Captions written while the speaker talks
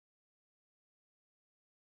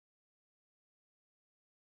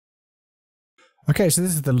Okay, so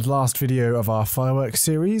this is the last video of our fireworks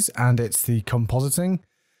series, and it's the compositing.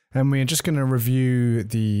 And we're just going to review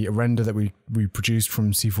the render that we produced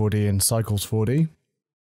from C4D and Cycles 4D.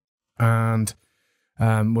 And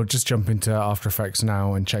we'll just jump into After Effects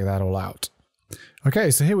now and check that all out. Okay,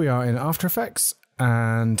 so here we are in After Effects,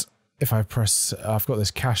 and if I press, I've got this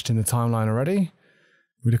cached in the timeline already.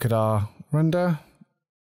 We look at our render,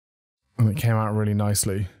 and it came out really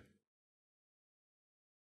nicely.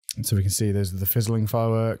 And so we can see those are the fizzling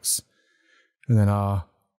fireworks, and then our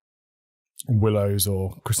willows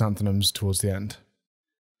or chrysanthemums towards the end.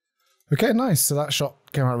 Okay, nice. So that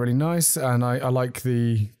shot came out really nice, and I like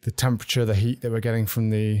the temperature, the heat that we're getting from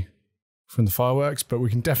the fireworks. But we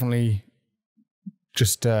can definitely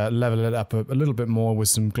just level it up a little bit more with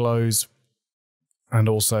some glows, and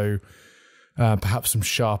also perhaps some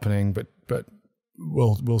sharpening. But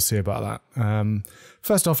we'll see about that.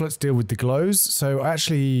 First off, let's deal with the glows. So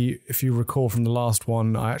actually, if you recall from the last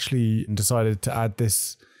one, I actually decided to add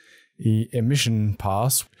this emission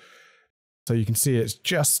pass. So you can see it's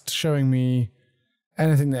just showing me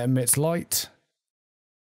anything that emits light.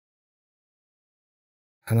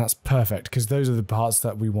 And that's perfect, because those are the parts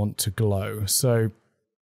that we want to glow. So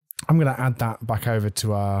I'm going to add that back over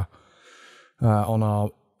to our, on our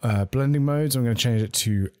blending modes. I'm going to change it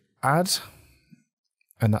to add.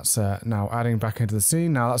 And that's now adding back into the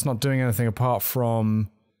scene. Now that's not doing anything apart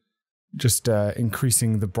from just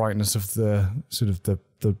increasing the brightness of the sort of the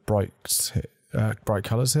bright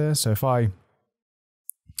colors here. So if I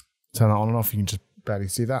turn that on and off, you can just barely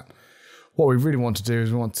see that. What we really want to do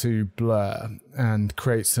is we want to blur and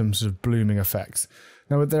create some sort of blooming effects.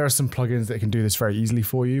 Now there are some plugins that can do this very easily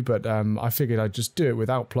for you, but I figured I'd just do it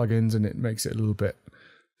without plugins, and it makes it a little bit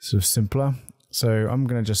sort of simpler. So I'm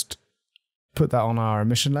going to just put that on our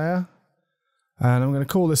emission layer, and I'm going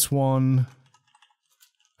to call this one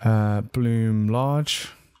bloom large,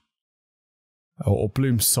 or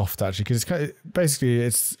bloom soft actually, because it's basically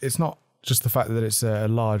it's not just the fact that it's a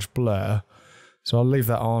large blur. So I'll leave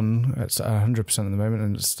that on. It's 100% at the moment,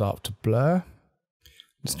 and it'll start to blur.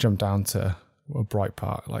 Let's jump down to a bright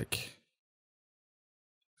part, like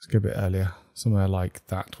let's go a bit earlier, somewhere like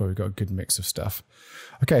that, where we've got a good mix of stuff.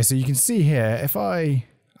 Okay, so you can see here, if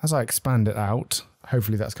as I expand it out,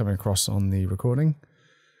 hopefully that's coming across on the recording,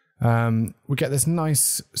 we get this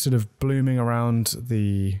nice sort of blooming around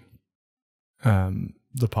the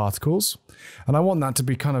particles. And I want that to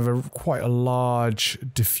be kind of quite a large,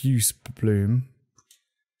 diffuse bloom,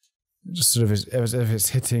 just sort of as if it's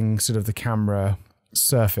hitting sort of the camera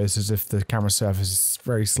surface, as if the camera surface is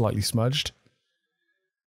very slightly smudged.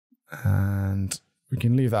 And we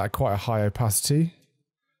can leave that at quite a high opacity.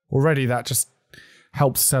 Already that just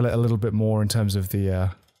helps sell it a little bit more in terms of the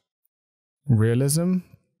realism.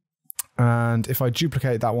 And if I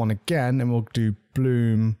duplicate that one again, and we'll do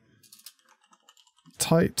bloom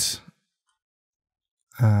tight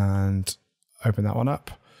and open that one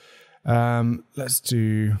up. Let's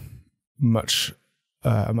do a much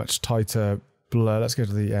tighter blur. Let's go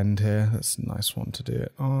to the end here. That's a nice one to do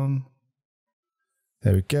it on.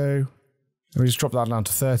 There we go. And we just drop that down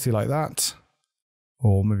to 30 like that,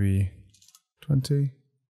 or maybe 20.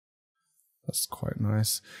 That's quite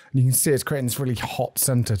nice. And you can see it's creating this really hot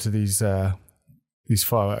center to these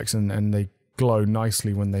fireworks, and they glow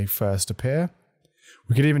nicely when they first appear.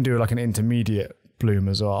 We could even do like an intermediate bloom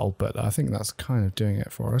as well, but I think that's kind of doing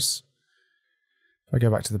it for us. If I go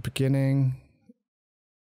back to the beginning,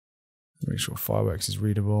 make sure fireworks is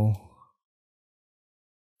readable.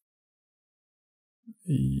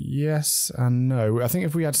 Yes and no. I think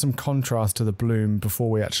if we add some contrast to the bloom before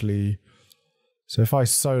we actually... So if I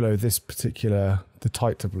solo this particular, the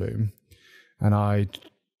tighter bloom, and I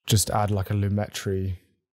just add like a lumetri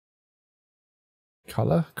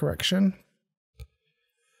color correction,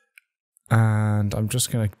 and I'm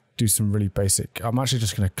just going to do some really basic, I'm actually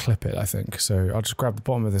just going to clip it, I think. So I'll just grab the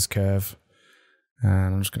bottom of this curve,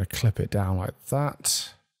 and I'm just going to clip it down like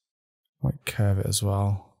that. Might curve it as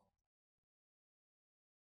well.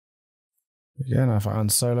 Yeah, now if I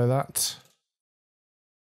unsolo that,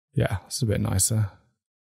 yeah, it's a bit nicer.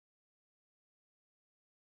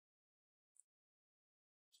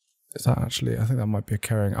 Is that actually, I think that might be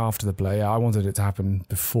occurring after the blur. Yeah, I wanted it to happen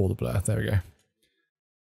before the blur. There we go.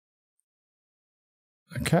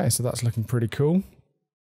 Okay, so that's looking pretty cool.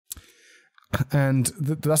 And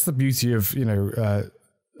that's the beauty of, you know,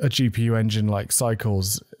 a GPU engine like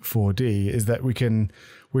Cycles 4D, is that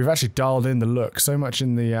we've actually dialed in the look so much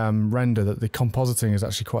in the render that the compositing is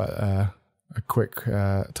actually quite a quick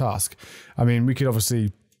task. I mean, we could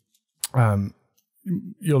obviously,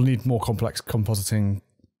 you'll need more complex compositing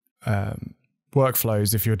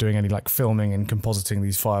workflows if you're doing any like filming and compositing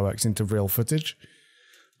these fireworks into real footage.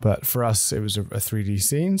 But for us, it was a 3D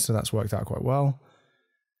scene, so that's worked out quite well.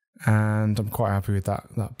 And I'm quite happy with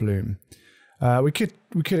that bloom. We could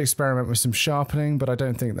experiment with some sharpening, but I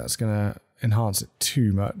don't think that's going to enhance it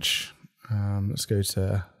too much. Let's go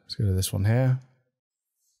to this one here.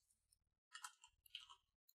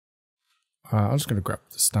 I'm just going to grab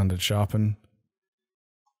the standard sharpen.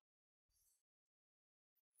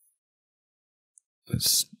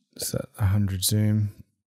 Let's set 100 zoom.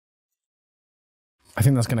 I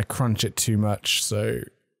think that's going to crunch it too much, so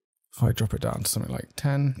if I drop it down to something like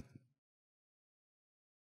 10,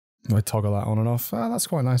 if I toggle that on and off, that's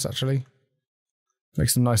quite nice actually.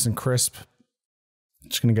 Makes them nice and crisp.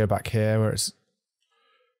 Just going to go back here where it's,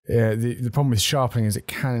 the problem with sharpening is it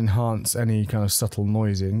can enhance any kind of subtle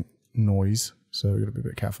noise, so we've got to be a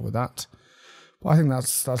bit careful with that. But I think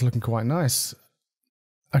that's looking quite nice.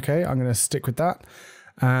 Okay, I'm going to stick with that.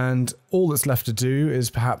 And all that's left to do is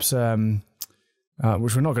perhaps,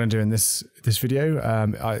 which we're not going to do in this video,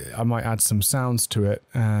 I might add some sounds to it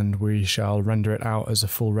and we shall render it out as a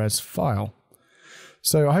full res file.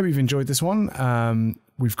 So I hope you've enjoyed this one.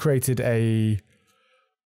 We've created a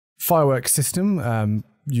firework system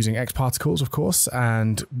using X-Particles, of course,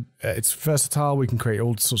 and it's versatile. We can create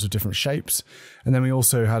all sorts of different shapes. And then we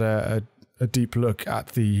also had a deep look at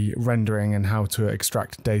the rendering and how to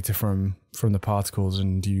extract data from the particles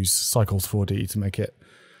and use Cycles 4D to make it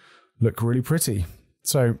look really pretty.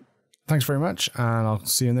 So thanks very much, and I'll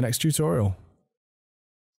see you in the next tutorial.